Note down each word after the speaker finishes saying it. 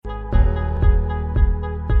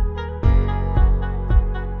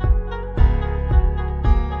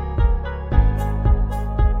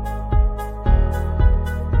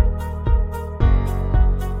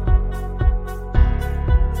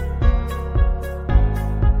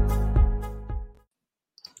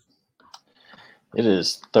It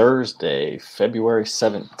is Thursday, February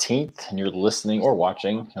 17th, and you're listening or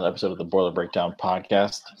watching an episode of the Boiler Breakdown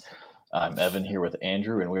podcast. I'm Evan here with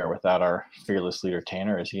Andrew, and we are without our fearless leader,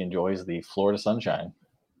 Tanner, as he enjoys the Florida sunshine.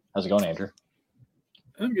 How's it going, Andrew?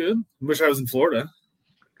 I'm good. Wish I was in Florida.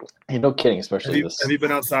 Hey, no kidding, especially Have you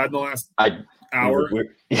been outside in the last hour?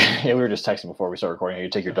 We were just texting before we started recording. You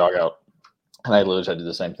take your dog out, and I literally had to do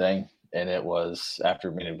the same thing. And it was it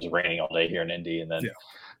was raining all day here in Indy, and then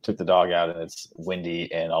took the dog out, and it's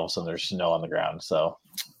windy, and all of a sudden there's snow on the ground.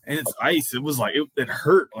 And it's ice. It was like it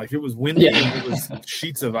hurt. Like it was windy, and it was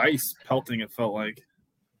sheets of ice pelting. It felt like.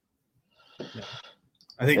 Yeah.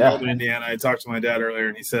 I think in Indiana. I talked to my dad earlier,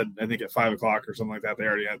 and he said I think at 5 o'clock or something like that they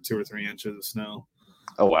already had 2 or 3 inches of snow.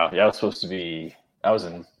 Oh wow! Yeah, I was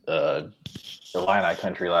in Illini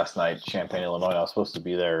country last night, Champaign, Illinois. I was supposed to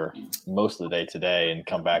be there most of the day today and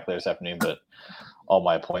come back there this afternoon, but all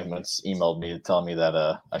my appointments emailed me telling me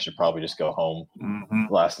that I should probably just go home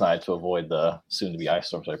last night to avoid the soon-to-be ice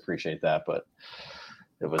storm. So I appreciate that, but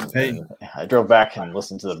it was. I drove back and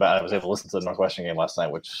listened to I was able to listen to the Northwestern game last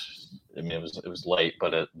night, which it was late,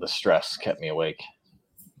 but the stress kept me awake.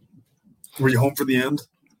 Were you home for the end?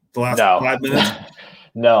 The last 5 minutes?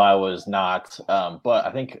 No, I was not. But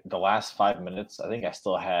I think the last 5 minutes, I think it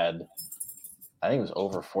was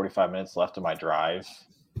over 45 minutes left of my drive.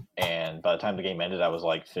 And by the time the game ended, I was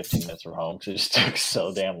like 15 minutes from home. So it just took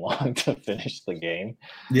so damn long to finish the game.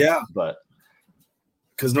 Yeah. But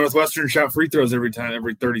because Northwestern shot free throws every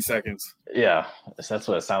 30 seconds. Yeah. So that's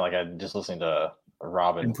what it sounded like. I just listening to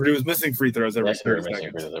Robin. And Purdue was missing free throws every 30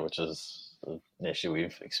 seconds. Which is an issue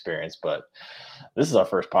we've experienced, but this is our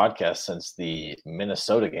first podcast since the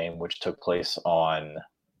Minnesota game, which took place on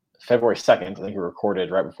February 2nd. I think we recorded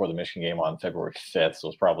right before the Michigan game on February 5th, so it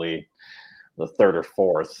was probably the 3rd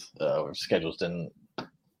or 4th. Schedules didn't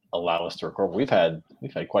allow us to record. We've had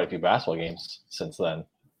quite a few basketball games since then.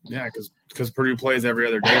 Yeah, because Purdue plays every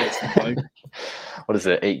other day. It seems like. What is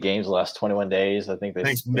it? 8 games the last 21 days. I think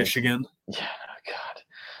thanks Michigan. Yeah,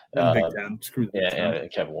 God. Big Ten. Screw the Big Ten.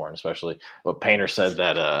 Kevin Warren especially. But Painter said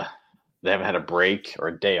that they haven't had a break or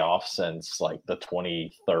a day off since like the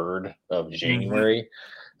 23rd of January.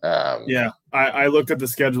 I looked at the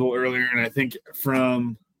schedule earlier, and I think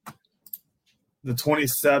from the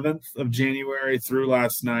 27th of January through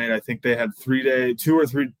last night, I think they had 3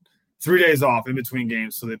 days off in between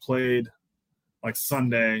games. So they played like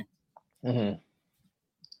Sunday. Mm-hmm.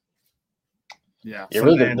 Yeah.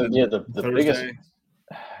 Really the biggest.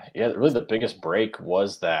 Yeah, really the biggest break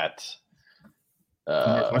was that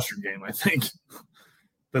Northwestern game, I think.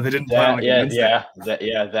 But they didn't play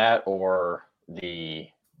that or the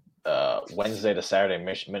Wednesday to Saturday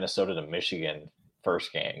Minnesota to Michigan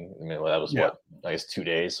first game. I mean, that was I guess 2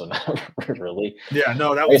 days, so not really. Yeah,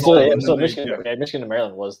 no, that was so Michigan to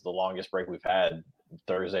Maryland was the longest break we've had,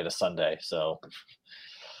 Thursday to Sunday. So,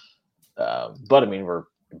 but I mean,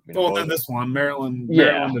 and then this one, Maryland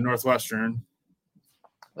to Northwestern.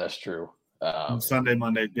 That's true. Sunday,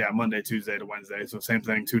 Monday, Tuesday to Wednesday. So same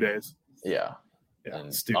thing, 2 days. Yeah.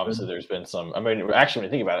 And obviously there's been some – I mean, actually, when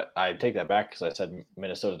you think about it, I take that back because I said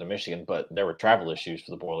Minnesota to Michigan, but there were travel issues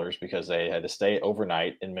for the Boilers because they had to stay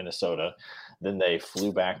overnight in Minnesota. Then they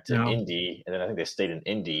flew back to Indy, and then I think they stayed in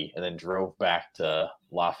Indy and then drove back to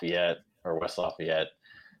Lafayette or West Lafayette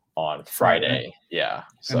on Friday. Yeah.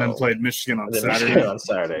 So, and then played Michigan on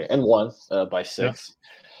Saturday. And won by 6.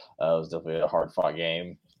 It was definitely a hard-fought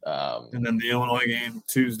game. And then the Illinois game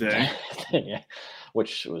Tuesday.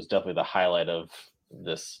 Which was definitely the highlight of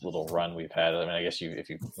this little run we've had. I mean, I guess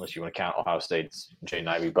unless you want to count Ohio State's Jay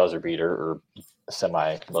Nivey buzzer beater or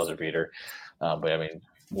semi-buzzer beater. But, I mean,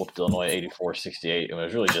 whooped Illinois 84-68. It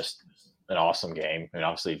was really just an awesome game. I mean,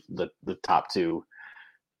 obviously the top 2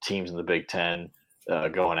 teams in the Big Ten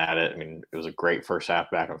going at it. I mean, it was a great first half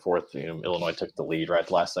back and forth. Illinois took the lead right at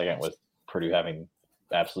the last second with Purdue having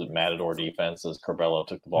absolute matador defense as Corbello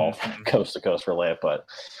took the ball from coast to coast for a layup. But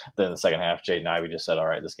then in the second half, Jaden Ivey just said, all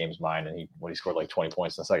right, this game's mine. And he scored like 20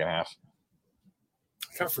 points in the second half.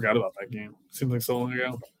 I kind of forgot about that game. Seems like so long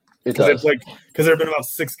ago. Because there have been about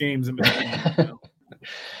 6 games in between. I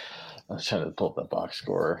was trying to pull up that box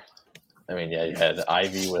score. I mean, yeah, you had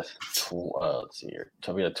Ivey with, let's see here,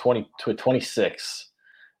 26.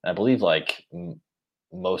 And I believe like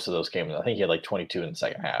most of those games, I think he had like 22 in the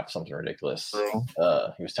second half, something ridiculous.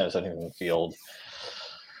 He was 10 of 17 from the field.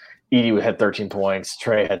 Edey had 13 points.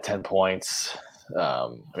 Trey had 10 points. I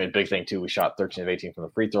mean, big thing too, we shot 13 of 18 from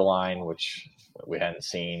the free throw line, which we hadn't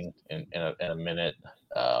seen in a minute.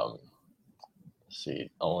 Let's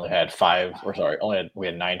see, we had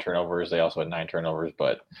 9 turnovers. They also had 9 turnovers,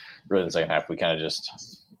 but really in the second half, we kind of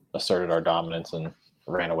just asserted our dominance and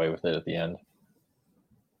ran away with it at the end.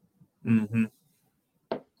 Mm-hmm.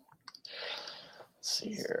 Let's see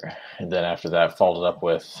here. And then after that, followed up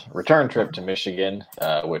with return trip to Michigan,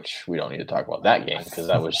 which we don't need to talk about that game because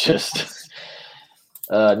that was just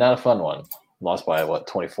not a fun one. Lost by,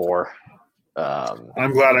 24?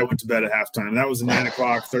 I'm glad I went to bed at halftime. That was a 9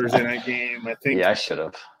 o'clock Thursday night game. I think. Yeah, I should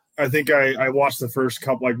have. I think I watched the first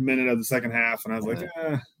minute of the second half, and I was like,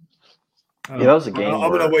 that was a game.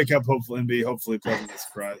 I'm going to wake up hopefully and be pleasantly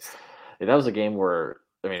surprised. Yeah, that was a game where,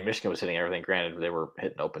 I mean, Michigan was hitting everything. Granted, they were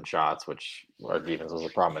hitting open shots, which our defense was a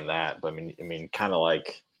problem in that. But I mean, kind of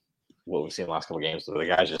like what we've seen the last couple of games, the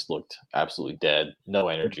guys just looked absolutely dead, no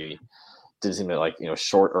energy. Didn't seem to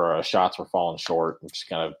short or shots were falling short, which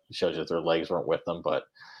kind of shows you that their legs weren't with them. But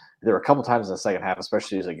there were a couple times in the second half,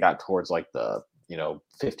 especially as it got towards the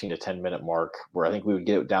 15 to 10 minute mark, where I think we would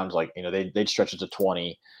get it down to they'd stretch it to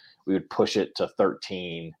 20, we would push it to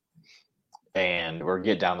 13. And we'd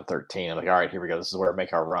get down to 13. I'm like, all right, here we go. This is where we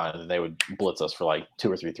make our run. And they would blitz us for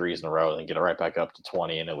 2 or 3 threes in a row and then get it right back up to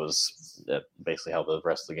 20. And it was basically how the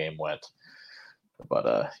rest of the game went.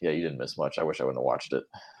 But, yeah, you didn't miss much. I wish I wouldn't have watched it.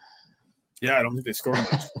 Yeah, I don't think they scored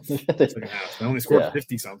much. Second half. They only scored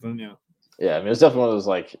 50-something, yeah. Yeah, I mean, it was definitely one of those,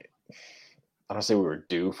 I don't say we were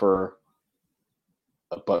due for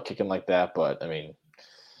a butt kicking like that. But, I mean,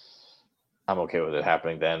 I'm okay with it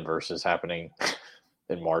happening then versus happening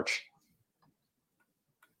in March.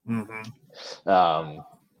 Mm-hmm.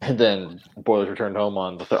 And then Boilers returned home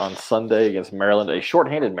on Sunday against Maryland, a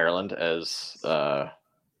shorthanded Maryland, as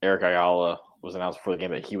Eric Ayala was announced before the game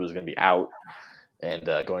that he was going to be out. And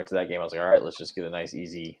going into that game, I was like, all right, let's just get a nice,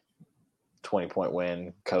 easy 20-point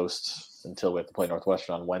win, coast until we have to play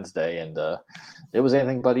Northwestern on Wednesday. And it was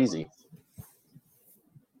anything but easy.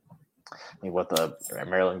 I mean,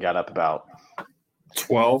 Maryland got up about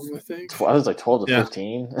 12, I think. I was 12 to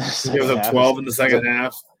 15. It was up 12 in the second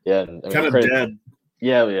half. Yeah, kind of dead.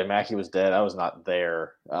 Yeah, Mackey was dead. I was not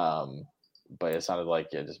there, but it sounded like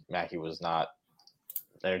Mackey was not.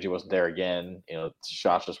 Energy wasn't there again.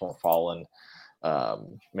 Shots just weren't falling. I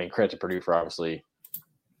mean, credit to Purdue for obviously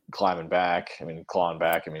clawing back. I mean,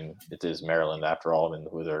 it is Maryland after all. I mean,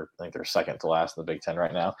 I think they're second to last in the Big Ten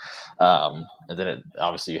right now. And then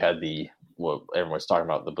obviously you had what everyone's talking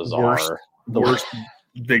about, the bizarre, worst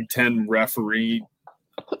Big Ten referee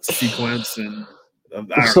sequence and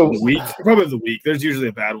the week. Probably the week. There's usually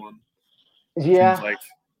a bad one. Yeah, seems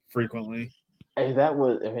frequently.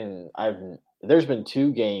 There's been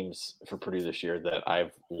 2 games for Purdue this year that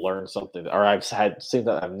I've learned something, or I've seen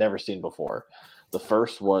that I've never seen before. The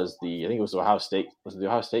first was I think it was the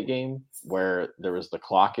Ohio State game where there was the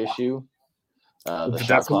clock issue, the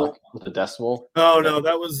shot clock with the decimal. Oh no,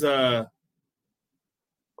 that was.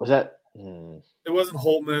 Was that? It wasn't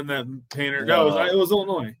Holtman that Painter. No, it was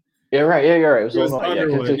Illinois. Yeah, right. Yeah, you're right. It was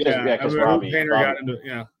Illinois. Because Robbie got into it.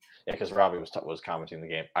 Yeah. Yeah, because Robbie was commenting the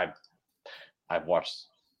game. I've watched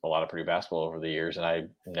a lot of Purdue basketball over the years, and I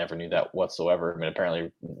never knew that whatsoever. I mean,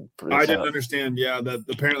 apparently, I didn't understand. Yeah, that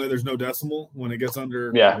apparently there's no decimal when it gets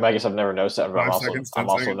under. Yeah, I guess I've never noticed that. But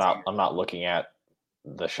I'm not looking at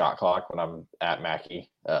the shot clock when I'm at Mackey.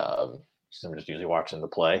 I'm just usually watching the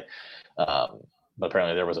play. But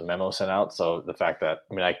apparently there was a memo sent out. So the fact that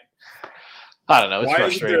I don't know. It's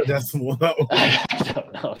frustrating. Isn't there a decimal though? I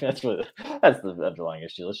don't know. That's the underlying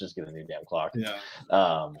issue. Let's just get a new damn clock. Yeah.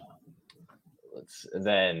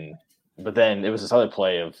 But then it was this other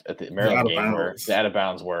play at the Maryland game where the out of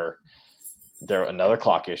bounds where there another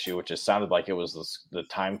clock issue, which just sounded like it was the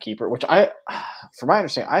timekeeper. Which from my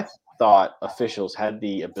understanding, I thought officials had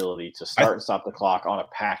the ability to start and stop the clock on a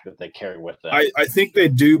pack that they carry with them. I think they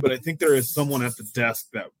do, but I think there is someone at the desk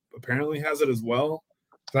that apparently has it as well.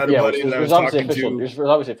 There's obviously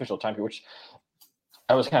official timekeeper, which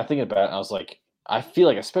I was kind of thinking about it, and I was like, I feel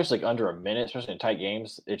like, especially under a minute, especially in tight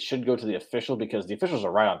games, it should go to the official because the officials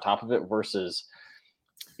are right on top of it versus,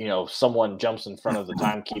 someone jumps in front of the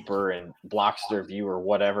timekeeper and blocks their view or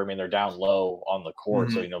whatever. I mean, they're down low on the court.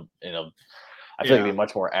 Mm-hmm. So, I feel like it'd be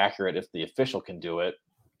much more accurate if the official can do it.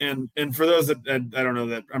 And for those that I don't know,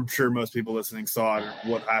 that I'm sure most people listening saw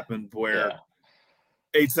what happened where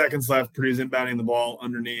 8 seconds left, Purdue's inbounding the ball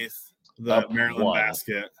underneath the Maryland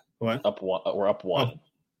basket. What? We're up one.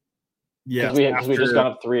 Yeah, because we just got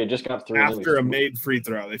up 3. It just got up 3 after a made free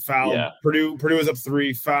throw. They fouled. Yeah. Purdue was up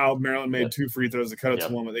 3, fouled. Maryland made 2 free throws to cut it to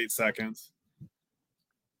 1 with 8 seconds.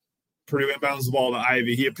 Purdue inbounds the ball to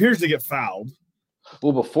Ivy. He appears to get fouled.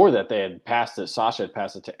 Well, before that, they had passed it. Sasha had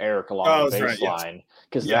passed it to Eric along the baseline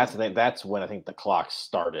because that's when I think the clock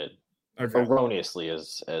started. Erroneously,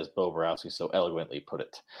 as Bo Borowski so eloquently put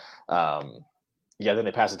it. Then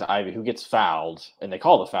they pass it to Ivy, who gets fouled, and they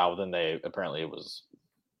call the foul. Then they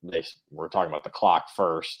were talking about the clock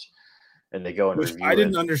first, and they go and Which review I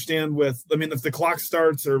didn't it. understand with, I mean, if the clock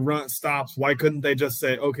starts or stops, why couldn't they just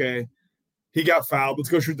say, okay, he got fouled, let's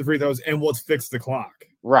go shoot the free throws and let's fix the clock?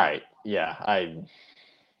 Right. Yeah.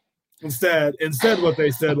 Instead, what they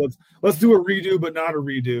said, let's do a redo, but not a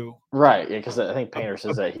redo. Right. Yeah. Because I think Painter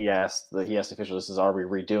says that he asked the officials, "Are we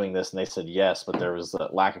redoing this?" And they said yes, but there was a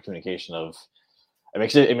lack of communication of. I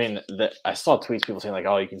saw tweets people saying like,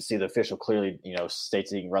 "Oh, you can see the official clearly, states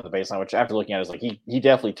that he can run the baseline." Which after looking at it, is like he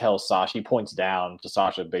definitely tells Sasha. He points down to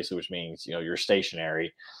Sasha basically, which means you're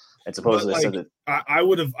stationary. And supposedly But, said that I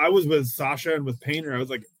was with Sasha and with Painter. I was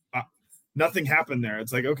like, nothing happened there.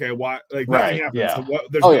 It's like, okay, why? Like nothing happened. Yeah. So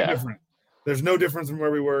there's different. There's no difference from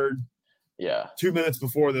where we were. Yeah. 2 minutes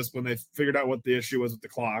before this, when they figured out what the issue was with the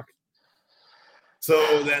clock.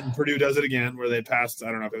 So then Purdue does it again, where they passed.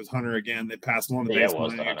 I don't know if it was Hunter again. They passed him on the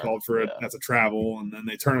baseline and called for it as a travel, and then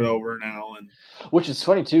they turn it over now. And which is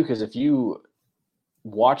funny too, because if you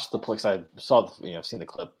watch the clips, I saw, I've seen the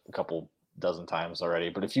clip a couple dozen times already.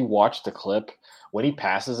 But if you watch the clip when he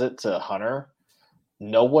passes it to Hunter,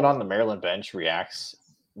 no one on the Maryland bench reacts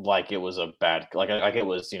like it was a bad, like it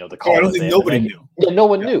was the call. I don't think nobody knew. Yeah, no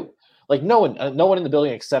one knew. Like no one in the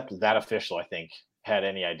building except that official, I think, had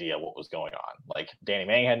any idea what was going on. Like Danny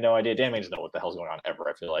Manning had no idea. Danny Manning doesn't know what the hell's going on ever,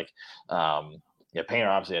 I feel like. Painter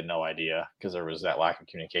obviously had no idea because there was that lack of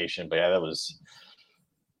communication. But it was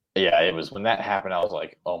when that happened, I was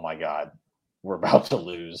like, oh my God, we're about to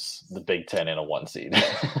lose the Big Ten in a 1 seed.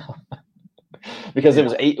 Because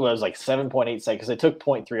it was like 7.8 seconds. Because they took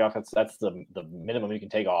 0.3 off. That's the minimum you can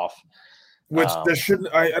take off. Which there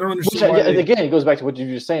shouldn't. I don't understand. Again, it goes back to what you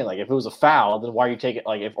were just saying. Like, if it was a foul, then why are you taking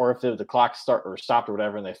if the clock stopped or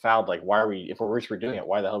whatever, and they fouled? Like, why are we? If we're doing it,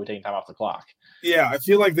 why the hell are we taking time off the clock? Yeah, I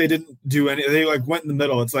feel like they didn't do any. They went in the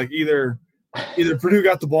middle. It's like either Purdue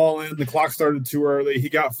got the ball in, the clock started too early, he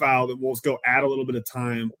got fouled, and we'll just go add a little bit of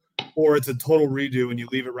time, or it's a total redo and you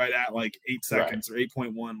leave it right at like 8 seconds or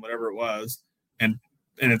 8.1, whatever it was, and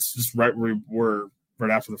it's just right where we were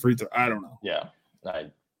right after the free throw. I don't know.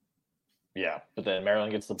 Yeah, but then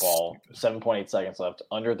Maryland gets the ball, 7.8 seconds left,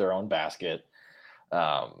 under their own basket.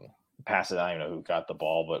 Pass it. I don't even know who got the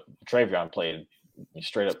ball, but Travion played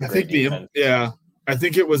straight up. I think I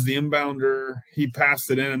think it was the inbounder. He passed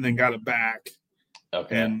it in and then got it back.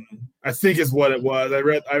 Okay, and I think is what it was. I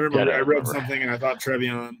read something and I thought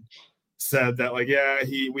Travion said that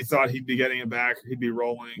we thought he'd be getting it back, he'd be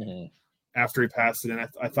rolling after he passed it in. I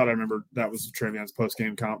thought I remember that was Travion's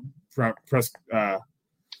post-game comments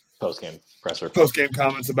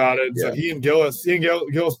about it. Yeah. So he and Gillis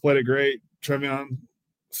played it great. Travion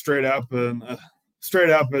straight up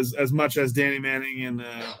as much as Danny Manning and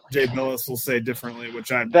Jay Billis will say differently,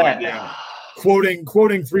 which I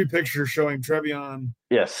quoting 3 pictures showing Travion.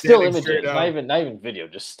 Yeah, still images, not even video,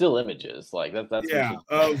 just still images. Like that's of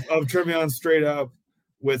Travion straight up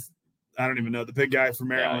with, I don't even know, the big guy from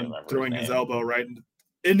Maryland throwing his elbow right into,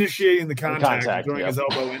 initiating the contact throwing his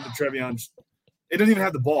elbow into Travion. It doesn't even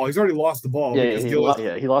have the ball. He's already lost the ball. Yeah, he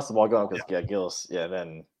lost the ball going because Gillis. Yeah,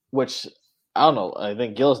 then which I don't know. I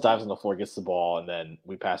think Gillis dives on the floor, gets the ball, and then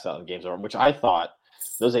we pass out and the game's over. Which I thought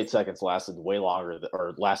those 8 seconds lasted way longer,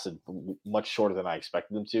 or lasted much shorter than I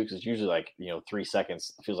expected them to. Because it's usually 3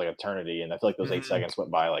 seconds feels like eternity, and I feel like those 8 seconds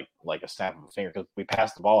went by like a snap of a finger because we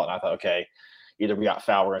passed the ball, and I thought, okay, either we got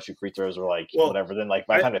fouled, we're gonna shoot free throws, or whatever. Then by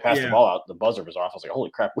the time they passed the ball out, the buzzer was off. I was like, holy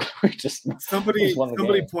crap, we just someone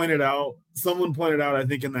pointed out, I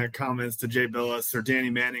think in the comments to Jay Billis or Danny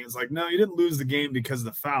Manning, it's like, no, you didn't lose the game because of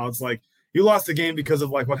the foul. It's like you lost the game because of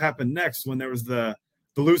what happened next when there was the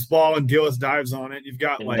loose ball and Gillis dives on it. You've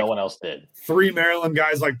got no one else did. 3 Maryland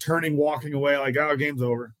guys turning, walking away, game's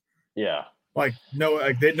over. Yeah.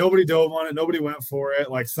 Nobody dove on it. Nobody went for it.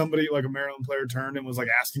 Somebody, a Maryland player turned and was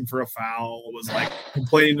asking for a foul, was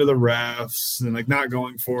complaining to the refs and not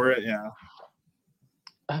going for it. Yeah.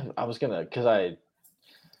 I was going to, because I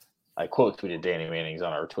quote tweeted Danny Manning's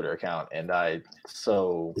on our Twitter account, and I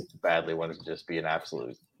so badly wanted to just be an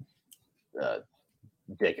absolute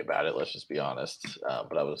dick about it. Let's just be honest.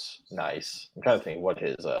 But I was nice. I'm trying to think what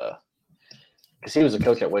his, because he was a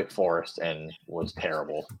coach at Wake Forest and was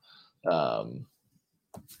terrible.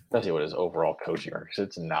 Let's see what his overall coaching record, because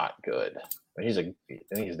it's not good. I think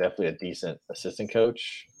he's definitely a decent assistant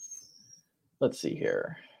coach. Let's see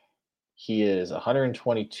here. He is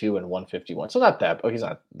 122 and 151. So not that. He's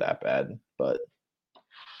not that bad, but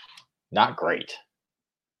not great.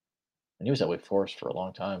 And he was at Wake Forest for a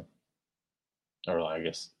long time, or I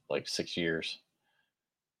guess 6 years.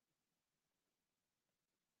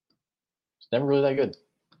 It's never really that good.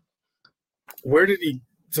 Where did he?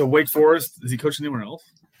 So Wake Forest, is he coaching anywhere else?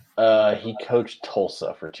 He coached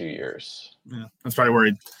Tulsa for 2 years. Yeah, that's probably where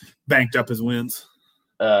he banked up his wins.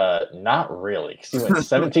 Not really, because he went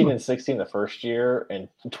 17-16 the first year and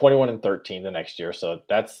 21-13 the next year. So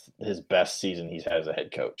that's his best season he's had as a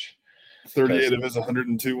head coach. 38 of his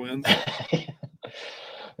 102 wins.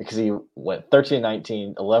 Because he went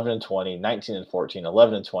 13-19, 11-20, 19-14,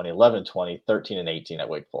 11-20, 11-20, 13-18 at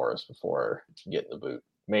Wake Forest before getting the boot.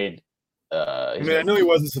 I know he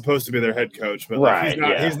wasn't supposed to be their head coach, but right,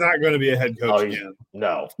 he's not going to be a head coach again.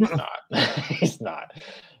 No, he's not. He's not.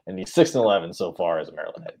 And he's 6-11 so far as a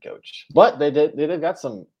Maryland head coach. But they've got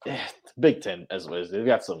some Big Ten as well. They've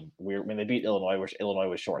got some weird. I mean, they beat Illinois, which Illinois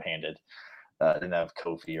was shorthanded. Didn't have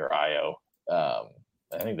Kofi or Io. I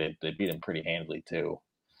think they beat him pretty handily too.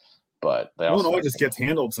 But they also Illinois just gets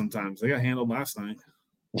handled sometimes. They got handled last night.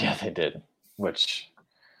 Yeah, they did. Which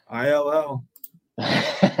ILL.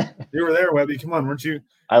 You were there, Webby. Come on, weren't you?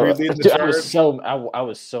 I was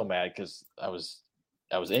so mad because I was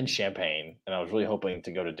in Champaign and I was really hoping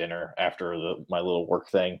to go to dinner after my little work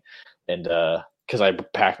thing, and because I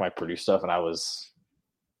packed my Purdue stuff and I was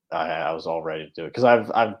all ready to do it because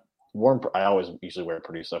I've worn. I always usually wear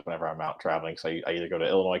Purdue stuff whenever I'm out traveling because I either go to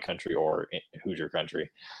Illinois country or Hoosier country,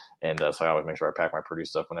 and so I always make sure I pack my Purdue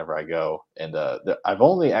stuff whenever I go. And I've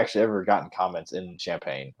only actually ever gotten comments in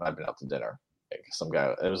Champaign when I've been out to dinner. Some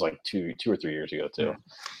guy, it was like two or 3 years ago too.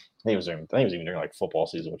 I think it was even during like football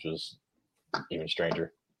season, which was even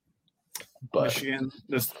stranger. But Michigan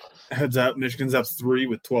just heads up. Michigan's up 3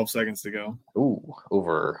 with 12 seconds to go. Ooh,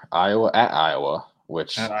 over Iowa,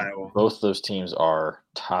 which both those teams are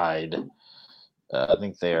tied. I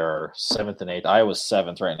think they are 7th and 8th. Iowa's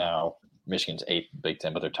 7th right now. Michigan's 8th Big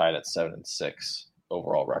Ten, but they're tied at 7-6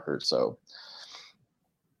 overall record. So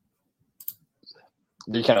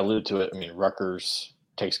you kind of alluded to it. I mean, Rutgers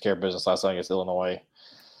takes care of business last night against Illinois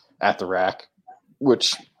at the rack,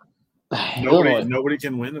 which nobody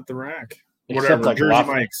can win at the rack. Except like Jersey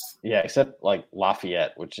Mike's. Yeah, except like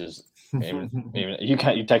Lafayette, which is even you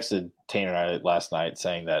texted Tanner and I last night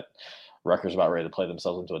saying that Rutgers about ready to play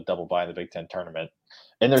themselves into a double bye in the Big Ten tournament,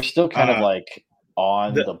 and they're still kind of like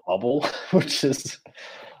on the bubble, which is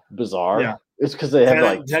bizarre. Yeah, it's because they have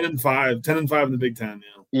like 10-5 in the Big Ten.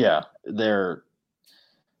 Yeah, they're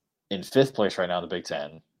in 5th place right now in the Big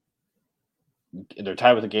Ten. They're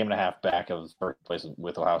tied with a game and a half back of first place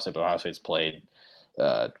with Ohio State, but Ohio State's played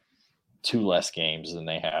 2 less games than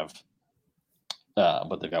they have,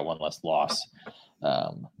 but they've got 1 less loss.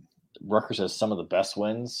 Rutgers has some of the best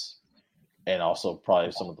wins, and also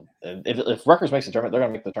probably some of the. If Rutgers makes the tournament, they're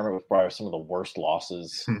going to make the tournament with probably some of the worst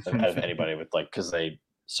losses out of anybody. With because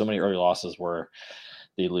so many early losses where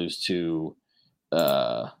they lose to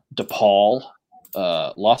DePaul,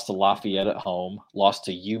 lost to Lafayette at home, lost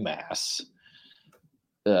to UMass.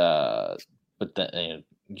 But then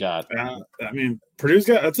I mean, Purdue's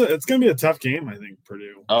got it's going to be a tough game. I think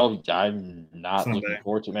Purdue. Oh, I'm not looking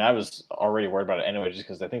forward to it. I mean, I was already worried about it anyway, just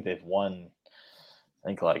because I think they've won, I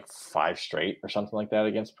think like 5 straight or something like that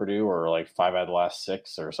against Purdue, or like 5 out of the last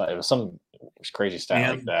 6 or something. It was some crazy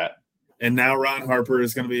stat like that. And now Ron Harper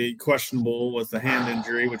is going to be questionable with the hand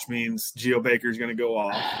injury, which means Geo Baker is going to go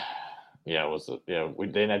off. Yeah, we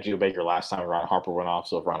didn't have Geo Baker last time Ron Harper went off,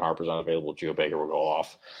 so if Ron Harper's unavailable, Geo Baker will go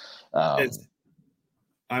off. Not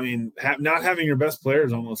having your best player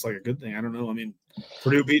is almost like a good thing. I don't know. I mean,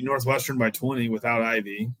 Purdue beat Northwestern by 20 without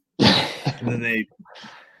Ivy, and then they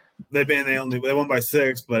won by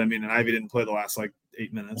 6. But I mean, and Ivy didn't play the last like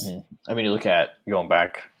 8 minutes. Mm-hmm. I mean, you look at going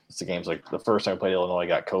back to games like the first time we played Illinois,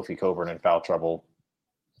 got Kofi Coburn in foul trouble.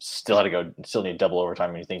 Still need double overtime.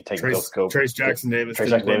 And you think Trace Jackson Davis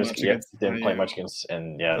didn't play much against,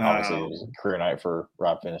 and obviously it was a career night for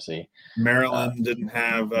Rob Finney. Maryland didn't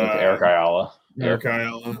have Eric Ayala.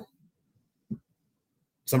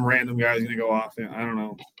 Some random guy's going to go off. I don't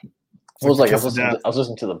know. I was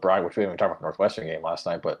listening to the Bragg, which we haven't talked about the Northwestern game last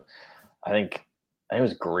night, but I think it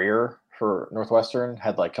was Greer for Northwestern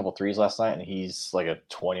had like a couple threes last night, and he's like a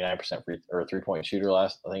 29% free or 3-point shooter. I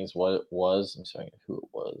think is what it was. I'm showing you who it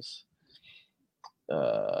was.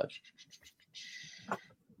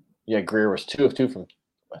 Greer was 2 of 2 from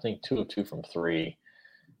 3,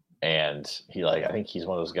 and I think he's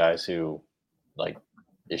one of those guys who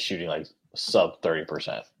is shooting like sub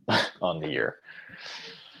 30% on the year.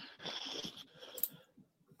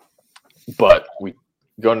 But we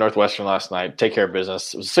go to Northwestern last night, take care of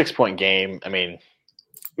business. It was a 6-point game. It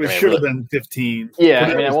should have been 15. Yeah,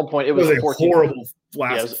 at one point it was a 14 horrible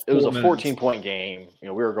last. It was a 14-point game. We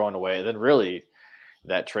were going away. And then really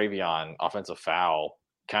that Travion offensive foul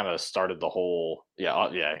kind of started the whole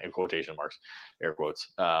in quotation marks, air quotes.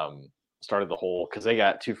 started the whole because they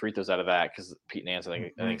got 2 free throws out of that because Pete Nance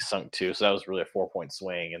I think sunk 2, so that was really a 4-point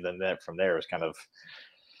swing, and then from there was kind of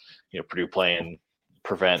Purdue playing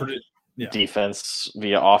prevent defense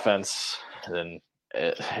via offense, and then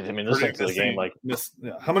this went to the game like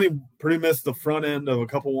how many Purdue missed the front end of a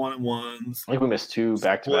couple 1-and-1s. I think we missed 2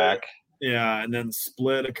 back-to-back. Yeah, and then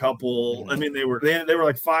split a couple. I mean, they were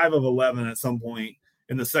like 5 of 11 at some point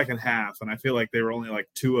in the second half, and I feel like they were only like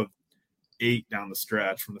 2 of 8 down the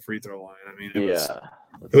stretch from the free throw line. I mean,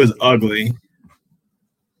 it was ugly.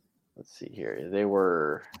 Let's see here. They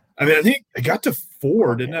were. I mean, I think it got to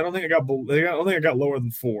 4, didn't it? I don't think it got lower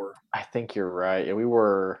than 4. I think you're right. Yeah, we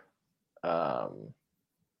were. Let's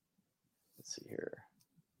see here.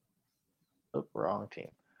 Oh, wrong team.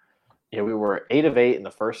 Yeah, we were 8 of 8 in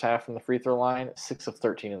the first half from the free throw line, 6 of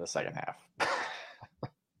 13 in the second half.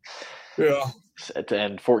 Yeah.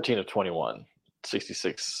 And 14 of 21,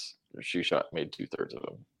 66 shoe shot, made 2/3 of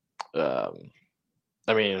them.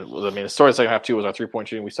 I mean, the story of the second half too was our 3-point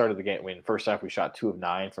shooting. We started the game. I mean, first half we shot 2 of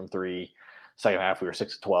 9 from 3. Second half we were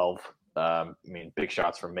 6 of 12. I mean, big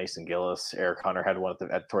shots from Mason Gillis. Eric Hunter had one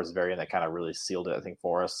towards the very end that kind of really sealed it, I think,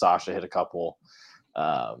 for us. Sasha hit a couple.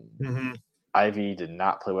 Ivy did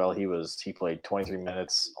not play well. He played 23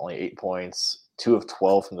 minutes, only 8 points, 2 of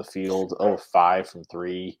 12 from the field, 0 of 5 from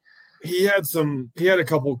 3. He had a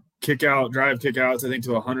couple drive kickouts, I think,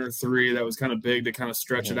 to 103. That was kind of big to kind of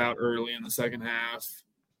stretch it out early in the second half.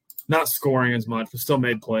 Not scoring as much, but still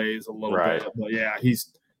made plays a little bit. But yeah,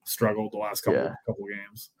 he's struggled the last couple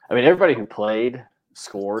games. I mean, everybody who played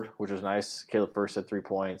scored, which was nice. Caleb First had 3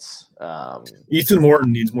 points. Ethan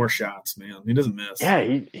Morton needs more shots, man. He doesn't miss.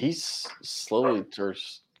 Yeah, he's slowly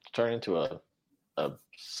turning into a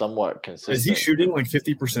somewhat consistent. Is he shooting like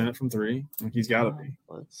 50% from 3? Like he's got to be.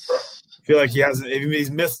 I feel like he hasn't.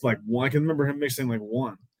 He's missed like 1. I can remember him missing like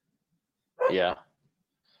 1. Yeah.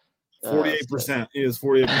 48%. He is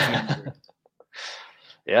 48%.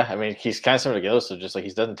 Yeah, I mean he's kind of similar to Gillis, so just like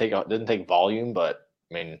he doesn't take volume, but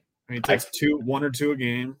I mean he takes 1 or 2 a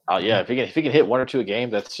game. Yeah, if he can hit 1 or 2 a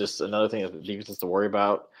game, that's just another thing that the defense has to worry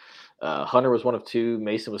about. Hunter was 1 of 2.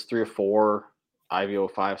 Mason was 3 of 4. Ivy 0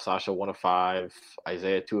 of 5. Sasha 1 of 5.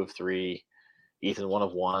 Isaiah 2 of 3. Ethan 1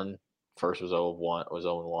 of 1. First was 0 of 1. Was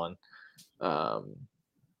 0 and 1.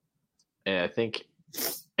 And I think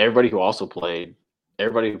everybody who played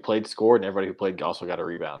scored, and everybody who played also got a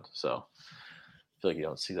rebound. So I feel like you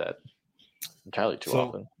don't see that entirely too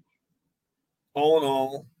often. All in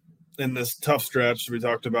all, in this tough stretch we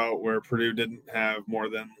talked about where Purdue didn't have more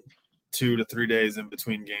than 2 to 3 days in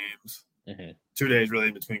between games. 2 days really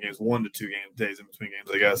in between games, 1 to 2 days in between games,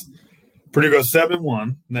 I guess. Purdue goes 7-1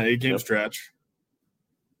 in that 8-game stretch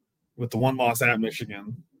with the 1 loss at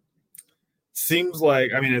Michigan. Seems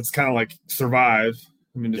like, I mean, it's kind of like survive.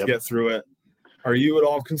 I mean, just get through it. Are you at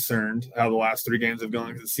all concerned how the last 3 games have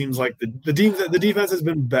gone? Because it seems like the defense has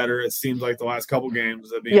been better. It seems like the last couple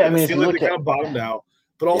games have been. Yeah, I mean, it seems like they kind of bottomed out,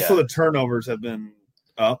 but also the turnovers have been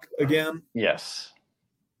up again. Yes,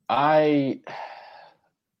 I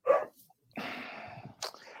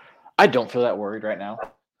don't feel that worried right now,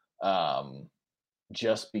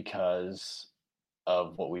 just because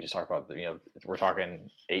of what we just talked about. We're talking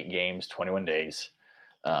 8 games, 21 days.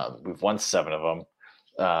 We've won 7 of them.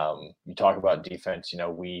 You talk about defense,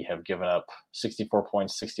 we have given up 64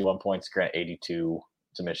 points, 61 points, grant 82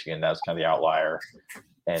 to Michigan. That's kind of the outlier.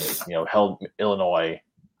 And, held Illinois,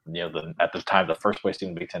 at the time, the first place team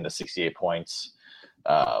in the Big Ten to 68 points.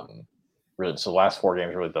 Really, so the last 4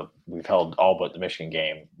 games, really, we've held all but the Michigan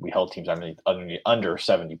game. We held teams under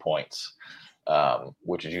 70 points,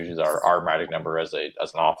 which is usually our magic number as an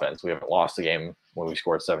offense. We haven't lost the game when we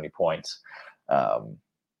scored 70 points. So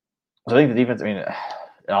I think the defense, and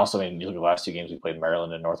also, you look at the last 2 games we played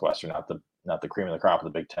Maryland and Northwestern, not the cream of the crop of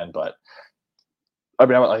the Big Ten, but like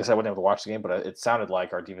I said, I wasn't able to watch the game, but it sounded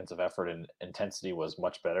like our defensive effort and intensity was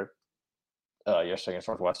much better yesterday against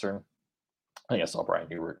Northwestern. I think I saw Brian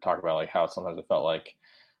Hubert talk about like how sometimes it felt like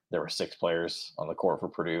there were 6 players on the court for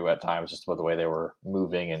Purdue at times, just about the way they were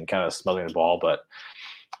moving and kind of smuggling the ball. But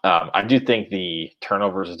I do think the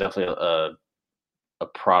turnovers is definitely a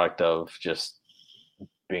product of just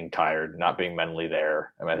being tired, not being mentally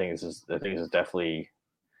there. I think this is definitely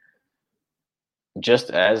just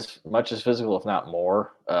as much as physical, if not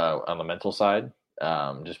more, on the mental side.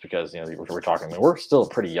 Just because we're talking, we're still a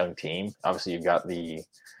pretty young team. Obviously, you've got the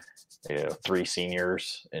 3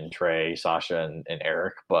 seniors in Trey, Sasha, and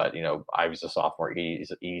Eric, but Ivy's a sophomore,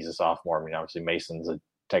 Edie's a sophomore. Obviously Mason's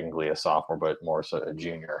technically a sophomore, but more so a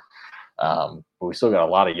junior. But we still got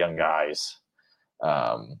a lot of young guys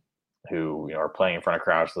who are playing in front of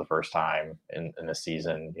crowds for the first time in the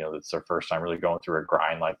season. It's their first time really going through a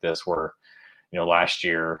grind like this. Where last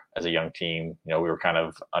year as a young team, we were kind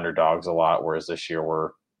of underdogs a lot, whereas this year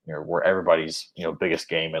we're everybody's biggest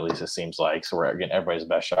game, at least it seems like. So we're getting everybody's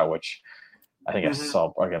best shot, which I think I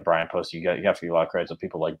saw again Brian post. You have to give a lot of credit to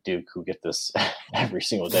people like Duke who get this every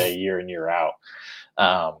single day, year in, year out.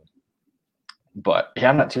 But yeah,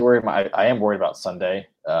 I'm not too worried. I am worried about Sunday,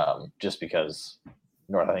 just because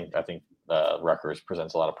North. I think Rutgers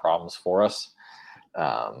presents a lot of problems for us.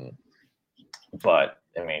 But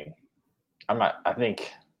I mean, I'm not. I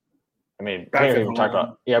think. I mean, parents even talk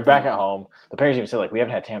about back at home. The parents even said like we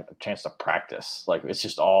haven't had a chance to practice. Like it's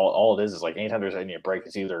just all it is like anytime there's any break,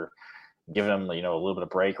 it's either giving them a little bit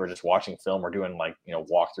of break or just watching film or doing like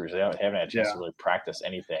walkthroughs. They haven't had a chance to really practice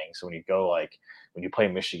anything. So when you play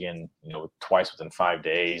Michigan twice within 5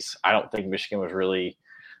 days, I don't think Michigan was really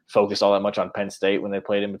focused all that much on Penn State when they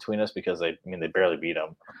played in between us, because they barely beat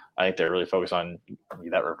them. I think they're really focused on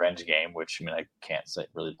that revenge game, which I can't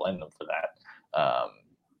really blame them for that.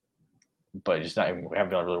 But just we haven't been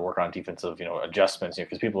able to really work on defensive, adjustments,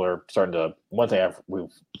 because people are starting to. One thing we've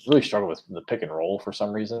really struggled with the pick and roll for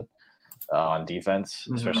some reason on defense,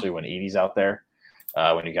 especially when Edey's out there.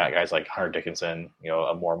 When you got guys like Hunter Dickinson,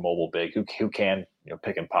 a more mobile big who can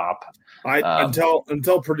pick and pop.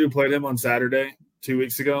 Until Purdue played him on Saturday 2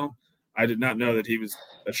 weeks ago, I did not know that he was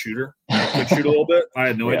a shooter. Could shoot a little bit. I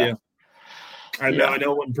had no idea. I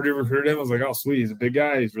know when Purdue recruited him, I was like, oh sweet, he's a big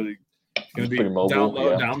guy. He's really going to be mobile, down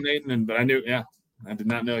low, dominating. But I knew, I did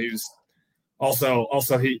not know he was. Also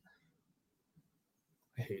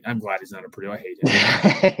I'm glad he's not at Purdue. I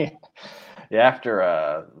hate him. Yeah,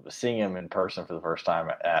 after seeing him in person for the first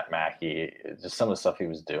time at Mackey, just some of the stuff he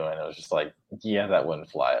was doing, it was just like, yeah, that wouldn't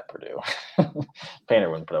fly at Purdue. Painter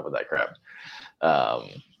wouldn't put up with that crap.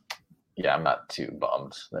 Yeah, I'm not too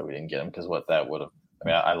bummed that we didn't get him, because what that would have.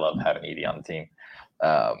 I love having Edey on the team.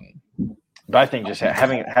 But I think just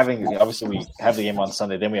having obviously we have the game on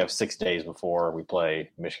Sunday, then we have 6 days before we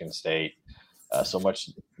play Michigan State. So much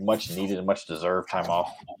needed and much deserved time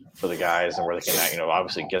off for the guys, and where they can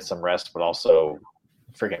obviously get some rest, but also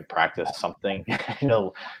freaking practice something.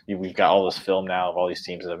 We've got all this film now of all these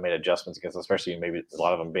teams that have made adjustments against, especially maybe a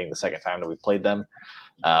lot of them being the second time that we played them.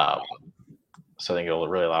 So I think it'll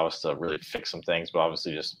really allow us to really fix some things, but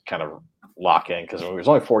obviously just kind of lock in, because there's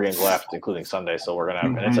only 4 games left, including Sunday. So we're gonna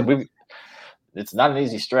have, it's not an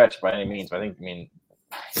easy stretch by any means, but you look at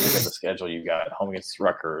the schedule. You've got home against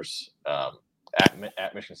Rutgers,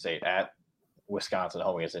 at Michigan State, at Wisconsin,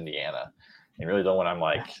 home against Indiana. And really the one I'm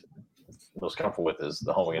most comfortable with is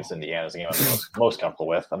the home against Indiana is the game I'm most comfortable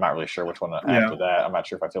with. I'm not really sure which one after that. I'm not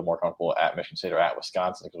sure if I feel more comfortable at Michigan State or at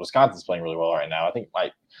Wisconsin, because Wisconsin's playing really well right now. I think I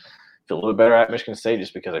might feel a little bit better at Michigan State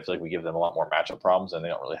just because I feel like we give them a lot more matchup problems, and they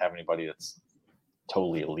don't really have anybody that's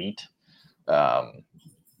totally elite. But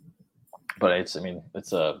it's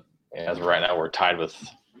as of right now, we're tied with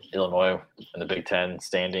Illinois in the Big Ten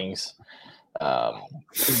standings. And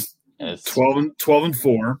it's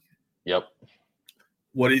 12-4. Yep.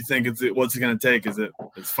 What do you think? What's it going to take? Is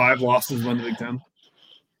 5 losses win the Big Ten?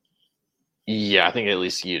 Yeah, I think at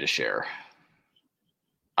least you to share.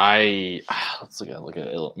 Let's look at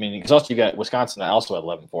it. Because also you got Wisconsin also at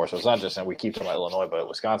 11-4, so it's not just that we keep them at Illinois, but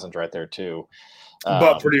Wisconsin's right there too.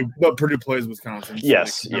 But Purdue plays Wisconsin. So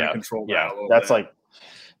yes, control that that's bit. like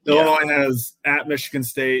Illinois has at Michigan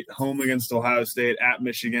State, home against Ohio State, at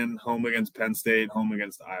Michigan, home against Penn State, home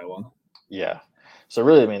against Iowa. Yeah. So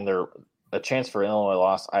really, they're a chance for Illinois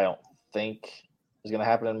loss. I don't think is going to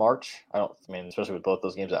happen in March. Especially with both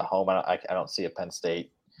those games at home, I don't see a Penn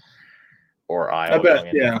State or Iowa. I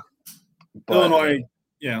bet, yeah. But, Illinois,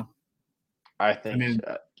 yeah. I think.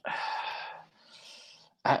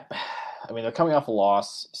 They're coming off a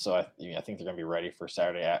loss, so I think they're going to be ready for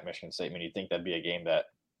Saturday at Michigan State. You'd think that'd be a game that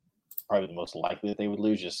probably the most likely that they would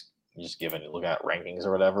lose, just given looking at rankings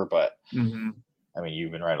or whatever. But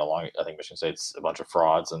you've been right along. I think Michigan State's a bunch of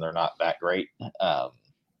frauds, and they're not that great.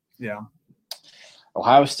 Yeah.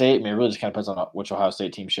 Ohio State, it really just kind of depends on which Ohio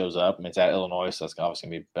State team shows up. It's at Illinois, so that's obviously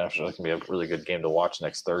going to be beneficial. It's going to be a really good game to watch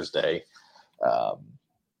next Thursday. But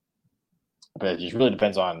it just really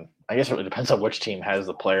depends on – I guess it really depends on which team has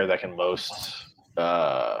the player that can most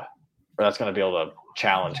or that's going to be able to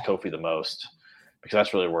challenge Kofi the most, because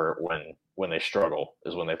that's really where when they struggle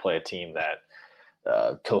is when they play a team that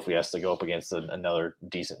Kofi has to go up against another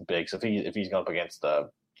decent big. So if he's going up against so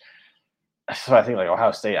I think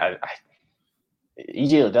Ohio State,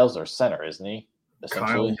 EJ Liddell's their center, isn't he?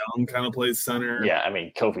 Kyle Young kind of plays center. Yeah,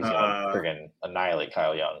 Kofi's going to friggin' annihilate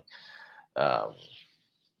Kyle Young. I'm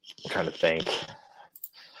trying to think.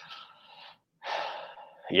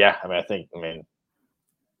 Yeah,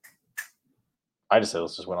 I just say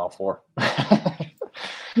let's just win all 4.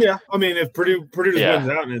 Yeah, I mean, if Purdue just wins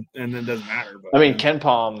out and then doesn't matter. But I mean, Ken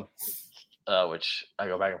Palm, which I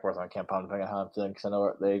go back and forth on Ken Palm depending on how I'm feeling because I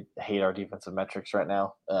know they hate our defensive metrics right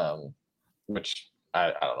now, which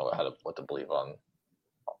I don't know what to believe on,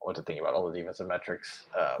 what to think about all the defensive metrics.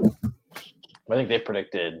 I think they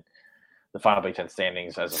predicted the final Big Ten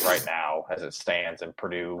standings as of right now, as it stands, and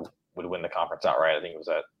Purdue would win the conference outright. I think it was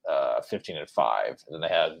at 15-5, and then they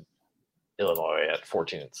had Illinois at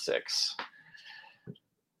 14-6.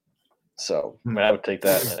 So I would take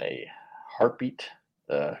that in a heartbeat.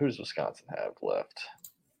 Who does Wisconsin have left?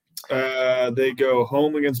 They go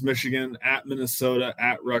home against Michigan, at Minnesota,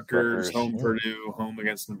 at Rutgers, home Purdue, home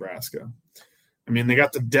against Nebraska. I mean, they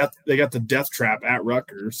got the death trap at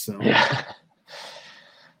Rutgers. So yeah.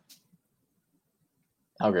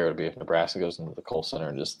 How great would it be if Nebraska goes into the Kohl Center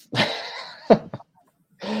and just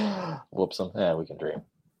whoops them? Yeah, we can dream.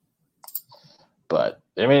 But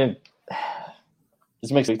I mean,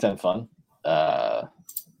 this makes Big Ten fun.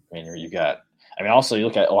 Also you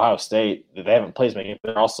look at Ohio State; they haven't played as many, but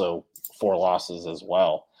they're also 4 losses as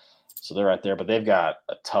well. So they're right there, but they've got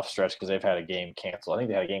a tough stretch because they've had a game canceled. I think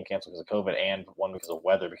they had a game canceled because of COVID and one because of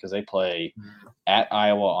weather because they play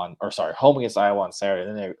home against Iowa on Saturday,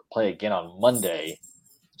 and then they play again on Monday,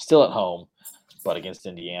 still at home, but against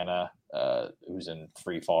Indiana, who's in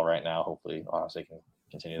free fall right now. Hopefully, Ohio State can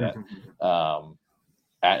continue that.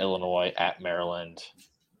 At Illinois, at Maryland,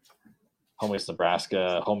 home against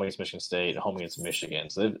Nebraska, home against Michigan State, home against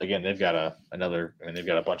Michigan. So they've got a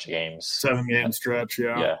bunch of games. 7-game stretch,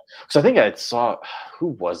 yeah. Yeah. So I think I saw who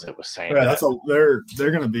was saying that.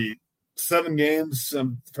 They're going to be 7 games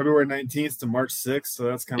February 19th to March 6th. So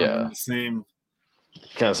that's kind of the same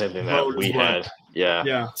thing that we had. Yeah.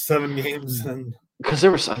 Yeah, 7 games and because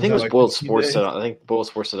there was Boiled Sports said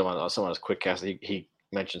on someone's Quickcast. He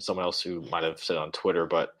mentioned someone else who might have said on Twitter,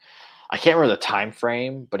 but I can't remember the time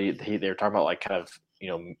frame, but they were talking about like kind of,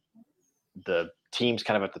 the teams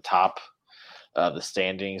kind of at the top of the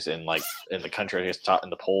standings and like in the country, I guess, top in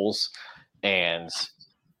the polls. And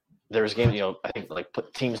there was a game, I think like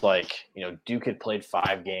teams like, Duke had played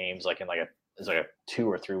 5 games, like in it's like a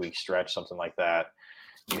 2 or 3 week stretch, something like that.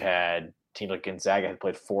 You had teams like Gonzaga had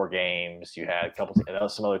played 4 games. You had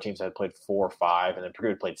some other teams that had played 4 or 5, and then Purdue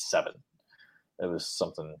had played 7. It was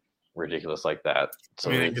something ridiculous like that. So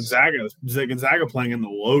Gonzaga playing in the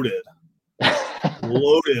loaded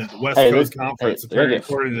West Coast Conference,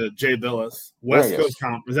 according to Jay Billis. West Coast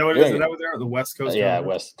Conference. Is that what it is? Is that what they're at? The West Coast Conference?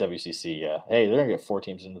 West WCC, yeah. Hey, they're going to get 4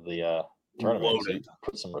 teams into the tournament. Loaded. So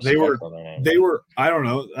put some respect on their name. I don't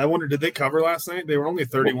know. I wonder, did they cover last night? They were only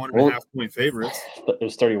 31.5 point favorites. It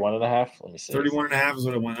was 31.5? Let me see. 31.5 is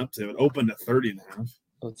what it went up to. It opened at 30.5.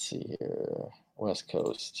 Let's see here. West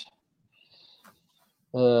Coast.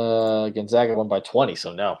 Gonzaga won by 20,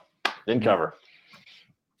 so no, didn't cover.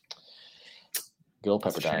 Good old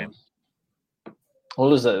Pepperdine. What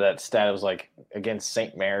was that stat? It was like against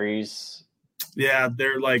St. Mary's. Yeah,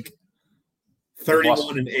 they're like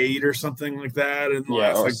 31-8 or something like that in the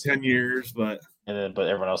last 10 years, but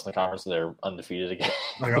everyone else in the conference, they're undefeated again.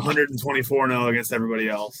 Like 124-0 against everybody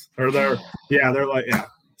else, or they're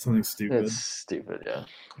something stupid. It's stupid, yeah.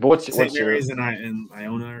 But what's St. Mary's in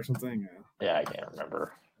Iona or something? Yeah, I can't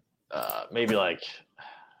remember. Maybe I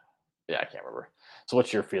can't remember. So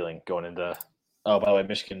what's your feeling going into – by the way,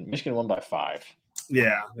 Michigan won by 5.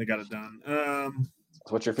 Yeah, they got it done. So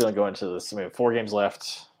what's your feeling going into this? I mean, 4 games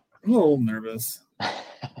left. I'm a little nervous.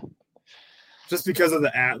 Just because of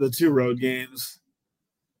the 2 road games.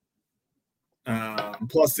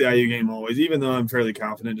 Plus the IU game always, even though I'm fairly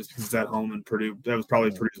confident just because it's at home in Purdue. That was probably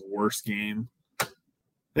Purdue's worst game.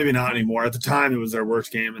 Maybe not anymore. At the time, it was their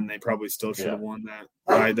worst game, and they probably still should have won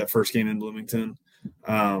that first game in Bloomington.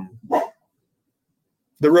 The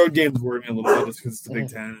road games worry me a little bit just because it's the Big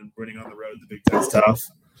Ten, and winning on the road, the Big Ten's tough.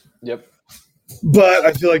 Yep. But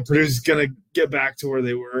I feel like Purdue's going to get back to where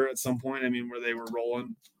they were at some point. I mean, where they were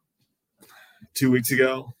rolling 2 weeks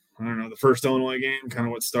ago. I don't know, the first Illinois game, kind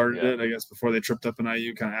of what started it, I guess, before they tripped up in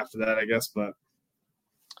IU, kind of after that, I guess. But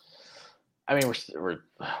I mean, we're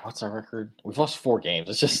what's our record? We've lost 4 games.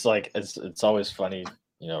 It's just like it's always funny,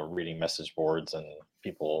 reading message boards and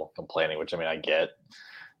people complaining, which I mean I get.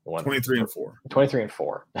 23-4.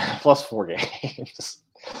 23-4. Plus 4 games.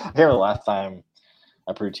 I can't remember the last time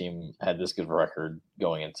a Purdue team had this good of a record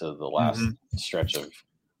going into the last stretch of.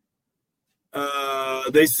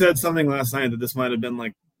 They said something last night that this might have been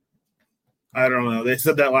like, I don't know. They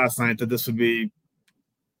said that last night that this would be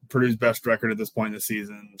Purdue's best record at this point in the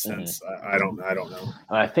season since I don't know.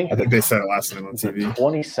 I think they said it last time on TV. The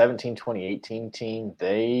 2017-2018 team,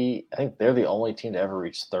 I think they're the only team to ever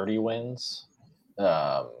reach 30 wins.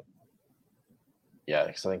 Yeah,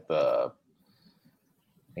 because I think the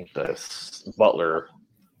Butler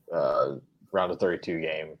round of 32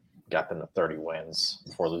 game got them to 30 wins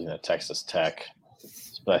before losing to Texas Tech.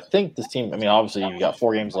 But I think this team, I mean, obviously you got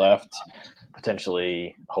 4 games left,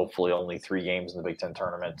 potentially, hopefully only 3 games in the Big Ten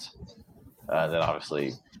tournament. Then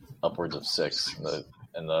obviously upwards of 6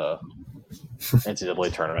 in the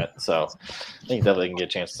NCAA tournament. So I think definitely can get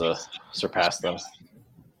a chance to surpass them.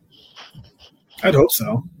 I'd hope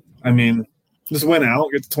so. I mean, just win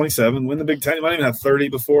out, get to 27, win the Big Ten. You might even have 30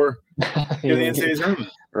 before the NCAA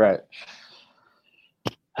tournament. Right.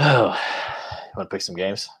 Oh, you want to pick some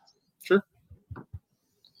games? Sure.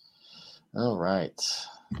 All right.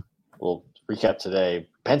 We'll recap today.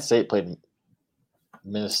 Penn State played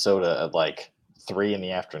Minnesota at like 3 in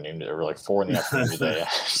the afternoon, or like 4 in the afternoon today.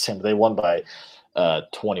 They won by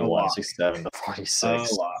 21, 67 to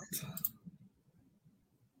 46. A lot.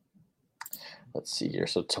 Let's see here.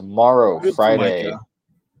 So tomorrow, Good Friday.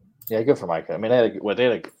 Yeah, good for Micah. I mean, they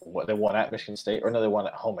won at Michigan State, or no, they won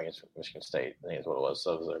at home against Michigan State. I think is what it was.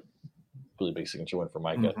 So it was a really big signature win for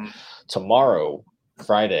Micah. Mm-hmm. Tomorrow,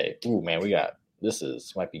 Friday. Ooh, man,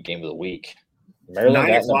 might be game of the week. Maryland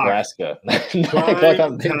at Nebraska. 9 o'clock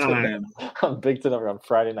on Big Ten on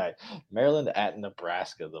Friday night. Maryland at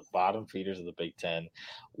Nebraska, the bottom feeders of the Big Ten.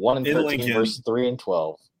 1-13 Lincoln versus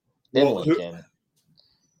 3-12 in Lincoln.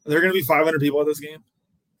 Are there going to be 500 people at this game?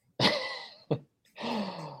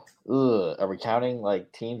 Are we counting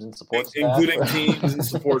like teams and support staff? Including teams and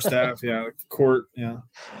support staff, yeah. Court, yeah.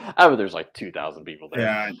 I bet there's like 2,000 people there.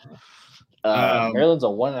 Yeah, I know. Maryland's a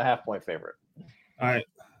 1.5 point favorite. I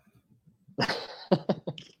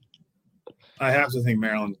have to think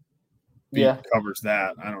Maryland covers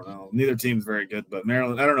that. I don't know. Neither team's very good, but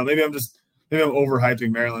Maryland, I don't know. Maybe I'm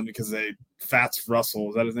overhyping Maryland because Fats Russell.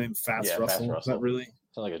 Is that his name? Fats Russell? Is that really?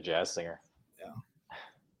 Sounds like a jazz singer. Yeah.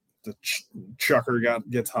 The chucker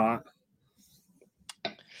gets hot.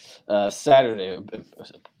 Saturday, a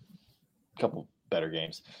couple better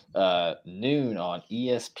games. Noon on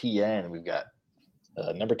ESPN, we've got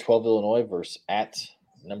number 12 Illinois versus at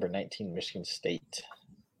number 19 Michigan State.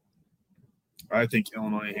 I think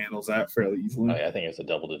Illinois handles that fairly easily. I think it's a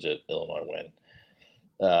double-digit Illinois win.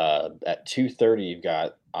 At 2:30, you've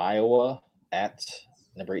got Iowa at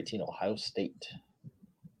number 18 Ohio State.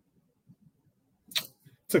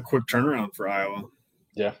 It's a quick turnaround for Iowa.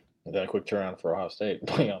 Yeah, and then a quick turnaround for Ohio State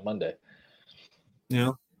playing on Monday.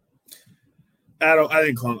 Yeah, I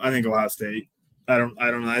think Ohio State. I don't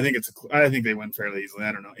know. I think they win fairly easily.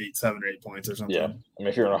 I don't know, 7 or 8 points or something. Yeah, I mean,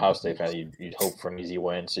 if you're an Ohio State fan, you'd hope for an easy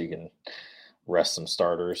win so you can rest some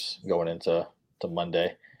starters going into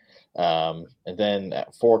Monday. And then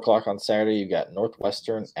at 4 o'clock on Saturday, you got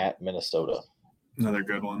Northwestern at Minnesota. Another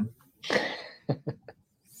good one.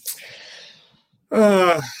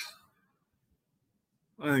 I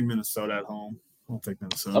think Minnesota at home. I'll take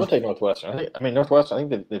Minnesota. I'm gonna take Northwestern. Northwestern. I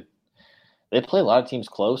think they play a lot of teams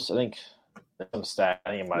close. I think some stat. I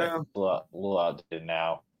think it might be a little outdated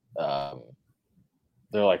now.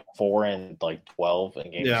 They're like 4 and like 12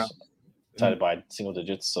 in games decided by single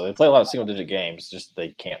digits. So they play a lot of single digit games. Just they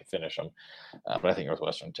can't finish them. But I think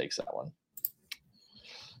Northwestern takes that one.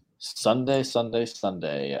 Sunday.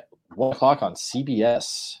 1 o'clock on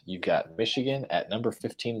CBS, you've got Michigan at number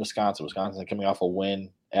 15, Wisconsin. Wisconsin coming off a win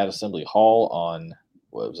at Assembly Hall on,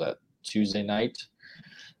 Tuesday night.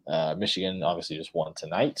 Michigan obviously just won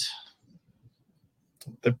tonight.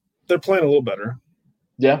 They're playing a little better.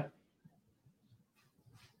 Yeah.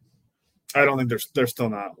 I don't think they're still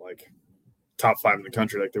not like top 5 in the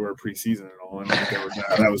country like they were preseason at all. I don't think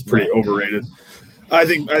that was pretty overrated. I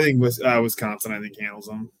think Wisconsin, handles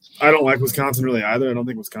them. I don't like Wisconsin really either. I don't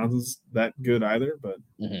think Wisconsin's that good either, but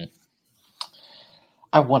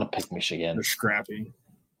I want to pick Michigan. They're scrappy.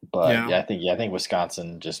 But I think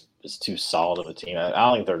Wisconsin just is too solid of a team. I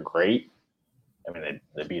don't think they're great. I mean,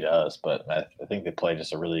 they beat us, but I think they pled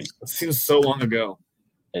just a really – It seems so long ago.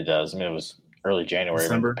 It does. I mean, it was early January.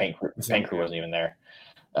 December. Paint crew wasn't even there.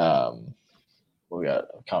 We got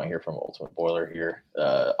a comment here from Ultimate Boiler here.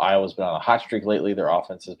 Iowa's been on a hot streak lately. Their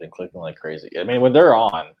offense has been clicking like crazy. I mean, when they're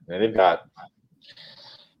on, they've got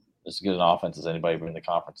as good an offense as anybody in the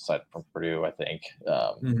conference aside from Purdue, I think.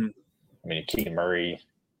 I mean, Keegan Murray,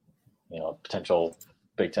 potential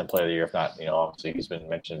Big Ten Player of the Year. If not, obviously he's been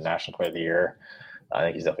mentioned National Player of the Year. I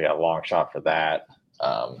think he's definitely got a long shot for that.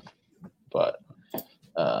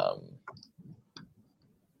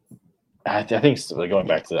 I think going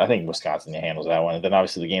back to, I think Wisconsin handles that one. And then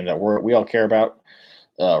obviously the game that we all care about,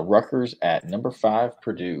 Rutgers at number 5,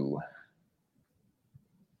 Purdue.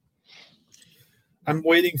 I'm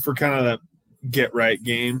waiting for kind of that get right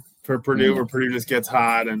game for Purdue, where Purdue just gets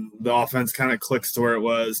hot and the offense kind of clicks to where it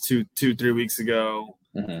was 3 weeks ago.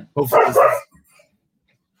 Mm-hmm. Hopefully,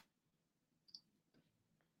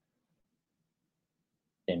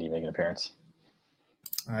 Indy making an appearance.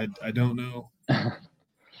 I don't know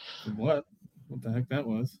what the heck that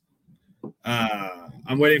was.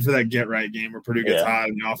 I'm waiting for that get right game where Purdue gets hot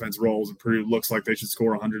and the offense rolls and Purdue looks like they should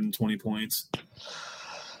score 120 points.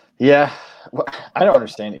 Yeah. Well, I don't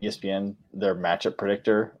understand ESPN, their matchup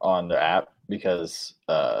predictor on their app, because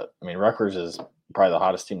Rutgers is probably the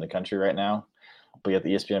hottest team in the country right now, but yet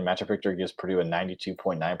the ESPN matchup predictor gives Purdue a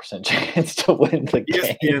 92.9% chance to win the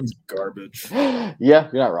game. ESPN's garbage. Yeah,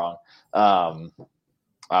 you're not wrong.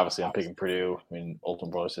 Obviously, I'm picking Purdue.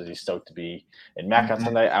 Ultimate Brother says he's stoked to be in Mackey on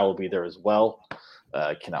Sunday. I will be there as well.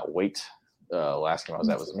 Cannot wait. Last game I was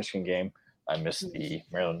at was a Michigan game. I missed the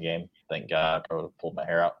Maryland game. Thank God. I probably would have pulled my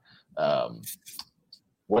hair out.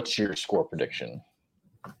 What's your score prediction?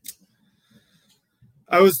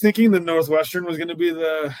 I was thinking the Northwestern was going to be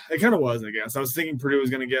it kind of was, I guess. I was thinking Purdue was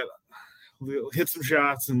going to hit some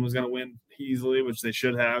shots and was going to win easily, which they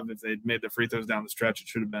should have. If they'd made the free throws down the stretch, it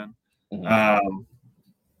should have been. Mm-hmm.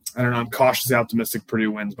 I don't know. I'm cautiously optimistic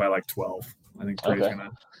Purdue wins by like 12. I think Purdue's going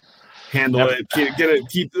to handle it.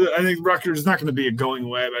 I think Rutgers is not going to be a going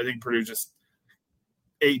away, but I think Purdue just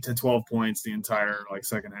 8 to 12 points the entire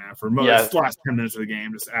second half, or most last 10 minutes of the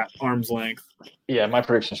game, just at arm's length. Yeah, my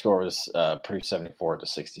prediction score was Purdue 74 to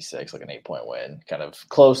 66, like an 8-point win, kind of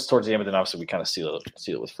close towards the end. But then obviously we kind of seal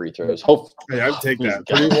it with free throws. Hopefully, I would take that.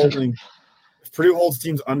 If Purdue holds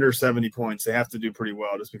teams under 70 points, they have to do pretty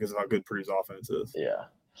well just because of how good Purdue's offense is. Yeah.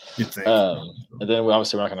 You'd think. And then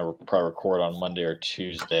obviously we're not going to probably record on Monday or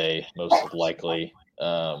Tuesday, most likely.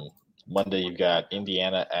 Monday you've got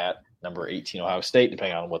Indiana at number 18 Ohio State,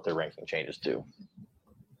 depending on what their ranking changes to.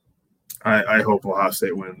 I hope Ohio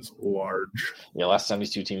State wins large. Yeah, last time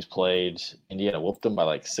these two teams played, Indiana whooped them by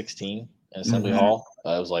like 16 in Assembly Hall.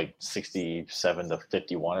 It was like 67 to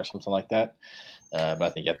 51 or something like that. But I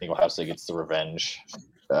think Ohio State gets the revenge.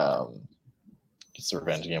 Gets the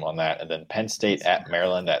revenge game on that. And then Penn State at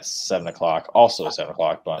Maryland at 7 o'clock, also at 7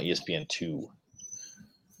 o'clock, but on ESPN 2.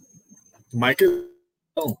 I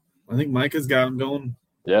think Micah's got him going.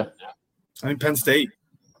 Yeah. I think Penn State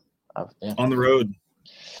on the road.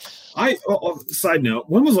 Side note,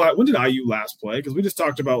 when did IU last play? Because we just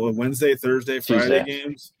talked about Wednesday, Thursday, Friday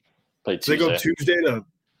games. Played Tuesday. So they go Tuesday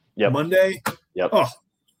to Monday? Yep. Oh.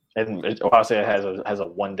 And Ohio State has a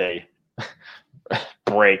 1-day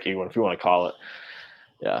break, even if you want to call it.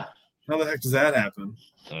 Yeah. How the heck does that happen?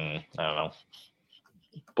 I don't know.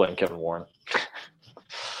 Blame Kevin Warren.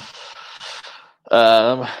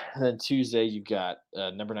 Then Tuesday you got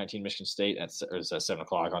number 19 Michigan State at 7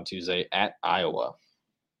 o'clock on Tuesday at Iowa.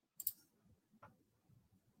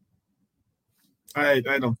 I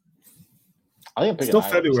don't. I think I'm still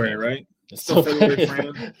Iowa February, right? It's still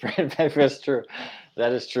February. That's true.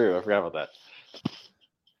 That is true. I forgot about that.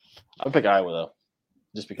 I'll pick Iowa though,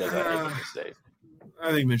 just because I hate Michigan State.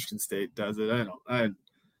 I think Michigan State does it. I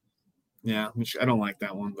don't like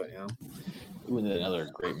that one, but yeah. Ooh, and then another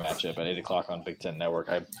great matchup at 8 o'clock on Big Ten Network.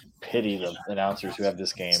 I pity the announcers who have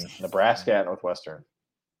this game. Nebraska at Northwestern.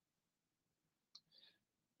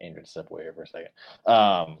 Andrew, step away here for a second.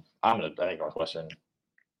 I think Northwestern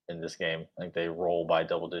in this game. I think they roll by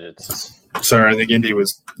double digits. Sorry, I think Indy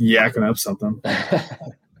was yakking up something.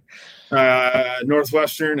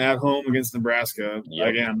 Northwestern at home against Nebraska. Yep.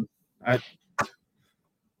 Again,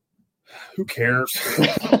 who cares?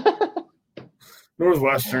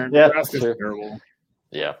 Northwestern. Nebraska's terrible.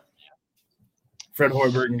 Yeah. Fred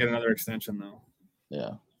Hoiberg can get another extension though.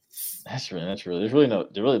 Yeah. That's really there's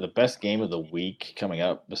really the best game of the week coming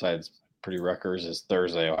up besides Purdue Rutgers is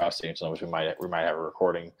Thursday, Ohio State, which we might have a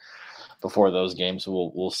recording before those games.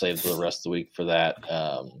 So we'll save the rest of the week for that.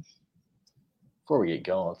 Before we get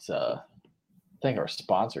going, let's thank our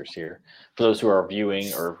sponsors here. For those who are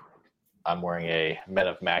viewing, or I'm wearing a Men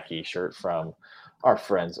of Mackey shirt from our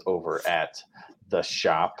friends over at the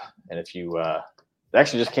shop. And if you they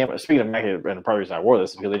actually just came – speaking of Mackey, and the probably reason I wore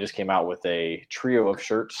this is because they just came out with a trio of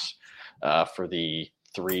shirts for the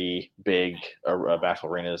 3 big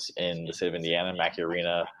basketball arenas in the state of Indiana, Mackey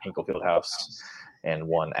Arena, Hinkle Fieldhouse, and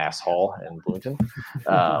one Ass Hall in Bloomington.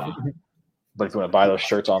 But if you want to buy those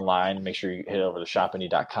shirts online, make sure you head over to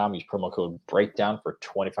shopindy.com. Use promo code BREAKDOWN for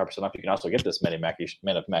 25% off. You can also get this Men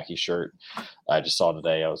of Mackey shirt. I just saw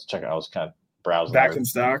today. I was kind of browsing. Back in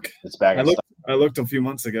stock. It's back in stock. I looked a few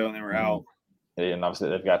months ago and they were out. And obviously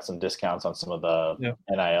they've got some discounts on some of the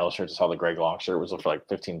NIL shirts. I saw the Greg Long shirt was for like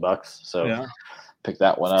 $15. So pick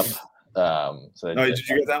that one up. Did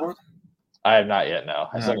you get that one? I have not yet. No,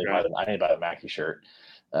 I still need to buy I need to buy the Mackey shirt.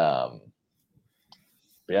 But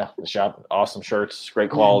yeah, the shop, awesome shirts, great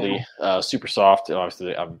quality, super soft. And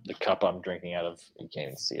obviously, the cup I'm drinking out of, you can't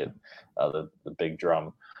even see it. The big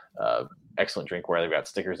drum, excellent drinkware. They've got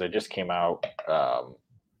stickers. They just came out. I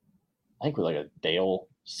think with like a Dale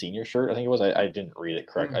Senior shirt. I think it was. I didn't read it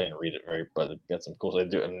correct. I didn't read it very, but it got some cool. So they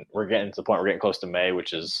do, and we're getting to the point. We're getting close to May,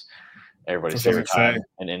 which is everybody's favorite time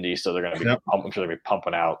in Indy. So they're going to be. I'm sure they'll be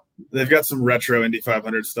pumping out. They've got some retro Indy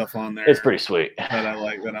 500 stuff on there. It's pretty sweet. That I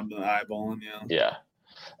like. That I'm eyeballing. Yeah.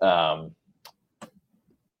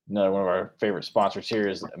 Another one of our favorite sponsors here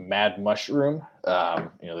is Mad Mushroom.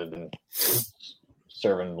 They've been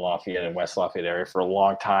serving Lafayette and West Lafayette area for a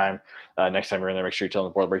long time. Next time you're in there, make sure you tell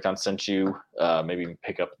them the Board Breakdown sent you. Maybe even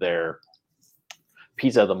pick up their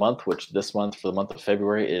pizza of the month, which this month for the month of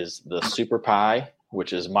February is the Super Pie,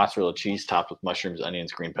 which is mozzarella cheese topped with mushrooms,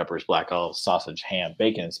 onions, green peppers, black olives, sausage, ham,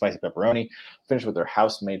 bacon, and spicy pepperoni. Finished with their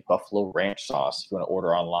house-made buffalo ranch sauce. If you want to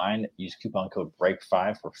order online, use coupon code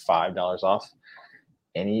BREAK5 for $5 off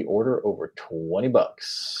any order over $20.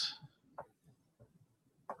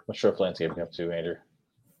 What's Shroff Landscaping up to, Andrew?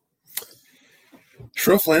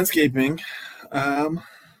 Shroff Landscaping can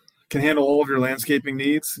handle all of your landscaping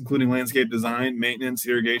needs, including landscape design, maintenance,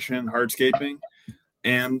 irrigation, hardscaping.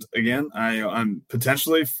 And again, I'm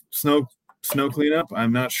potentially snow cleanup.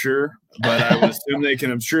 I'm not sure, but I would assume they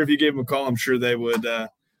can. I'm sure if you gave them a call, I'm sure they would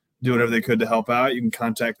do whatever they could to help out. You can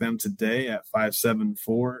contact them today at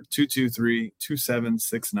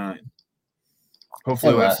 574-223-2769.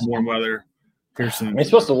 Hopefully, we'll have some warm weather here soon. I mean,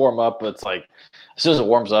 it's supposed to warm up, but it's like as soon as it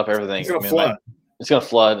warms up, everything. It's gonna flood. It's gonna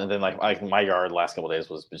flood, and then like my yard the last couple of days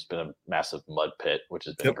was just been a massive mud pit, which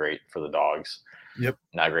has been great for the dogs. Yep.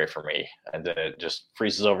 Not great for me. And then it just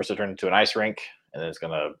freezes over, so it turns into an ice rink, and then it's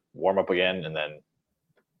gonna warm up again, and then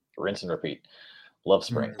rinse and repeat. Love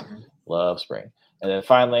spring. Love spring. And then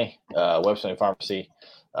finally, Webster Pharmacy.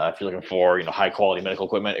 If you're looking for high quality medical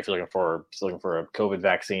equipment, if you're looking for a COVID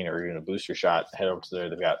vaccine or even a booster shot, head over to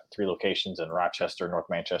there. They've got 3 locations in Rochester, North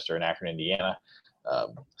Manchester, and Akron, Indiana.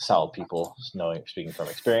 Solid people, speaking from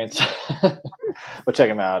experience. But check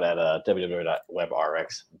them out at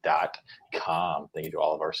www.webrx.com. Thank you to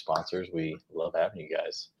all of our sponsors. We love having you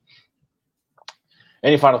guys.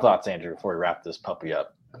 Any final thoughts, Andrew, before we wrap this puppy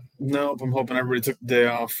up? Nope. I'm hoping everybody took the day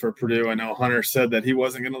off for Purdue. I know Hunter said that he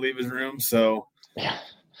wasn't going to leave his room, so yeah.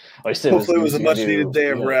 Hopefully it was a much-needed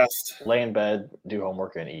day of rest. Lay in bed, do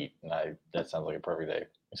homework, and eat. And that sounds like a perfect day,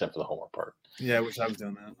 except for the homework part. Yeah, I wish I was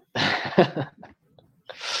doing that.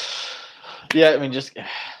 Yeah, I mean,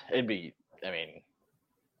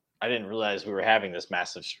 I didn't realize we were having this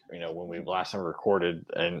massive, when we last time recorded,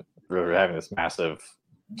 and we were having this massive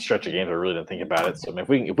stretch of games. I really didn't think about it. So if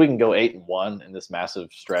we can go 8-1 in this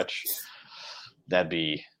massive stretch, that'd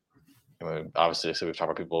be. Obviously, so we've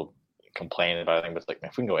talked about people complaining about everything, but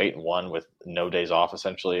if we can go 8-1 with no days off,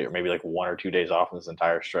 essentially, or maybe like 1 or 2 days off in this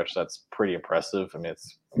entire stretch, that's pretty impressive. I mean,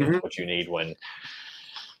 it's what you need when it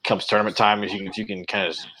comes tournament time. Is you can kind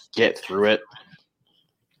of get through it.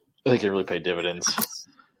 I think it really paid dividends.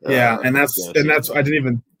 Yeah, and that's I didn't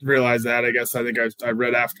even realize that. I think I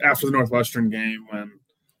read after the Northwestern game when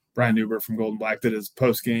Brian Newbert from Golden Black did his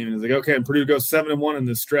post game, and he's like, "Okay, Purdue goes 7-1 in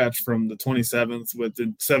this stretch from the 27th with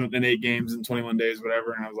the 7 and 8 games in 21 days,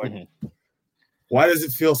 whatever." And I was like, "Why does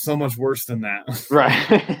it feel so much worse than that?"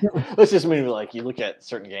 Right. Let's just mean you look at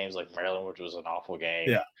certain games like Maryland, which was an awful game.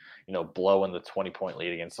 Yeah. Blowing the 20-point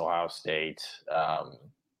lead against Ohio State.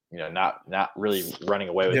 Not really running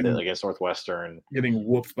away with it against Northwestern. Getting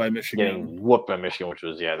whooped by Michigan. Which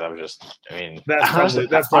was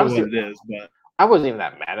that's probably what it is. But I wasn't even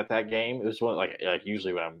that mad at that game. It was one like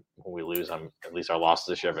usually when we lose, I'm at least our losses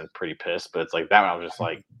this year have been pretty pissed. But it's like that one, I was just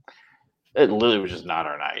like, it literally was just not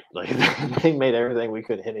our night. Like they made everything we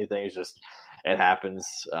couldn't hit anything. It's just it happens.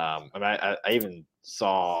 I even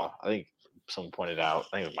saw. I think someone pointed out.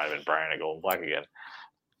 I think it might have been Brian at Golden Black again.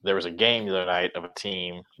 There was a game the other night of a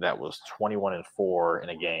team that was 21-4 in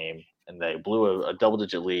a game, and they blew a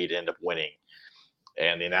double-digit lead, ended up winning.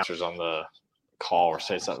 And the announcers on the call or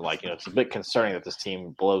say something like, it's a bit concerning that this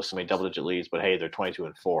team blows so many double-digit leads, but hey, they're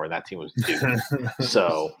 22-4, and that team was due.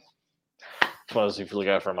 So, if you look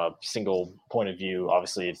at it from a single point of view,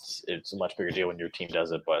 obviously it's a much bigger deal when your team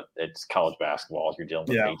does it, but it's college basketball. If you're dealing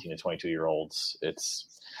with 18 to 22-year-olds,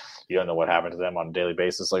 you don't know what happened to them on a daily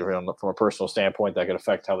basis. Like from a personal standpoint, that could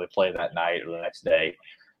affect how they play that night or the next day.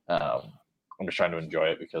 I'm just trying to enjoy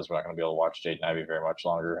it because we're not going to be able to watch Jaden Ivey very much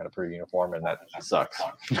longer in a Purdue uniform, and that sucks.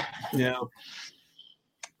 Yeah.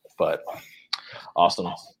 But awesome.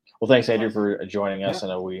 Well, thanks, Andrew, for joining us. I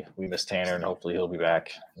know we missed Tanner, and hopefully he'll be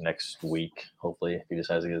back next week. Hopefully, if he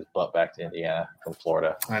decides to get his butt back to Indiana from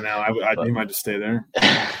Florida. I know. He might just stay there.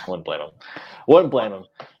 Wouldn't blame him. Wouldn't blame him.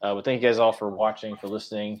 But thank you guys all for watching, for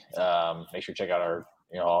listening. Make sure to check out our,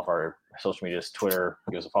 all of our social medias, Twitter.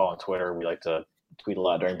 Give us a follow on Twitter. We like to tweet a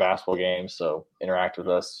lot during basketball games, so interact with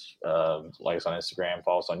us. Like us on Instagram.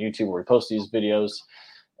 Follow us on YouTube where we post these videos.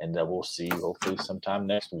 And we'll see you hopefully sometime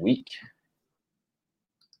next week.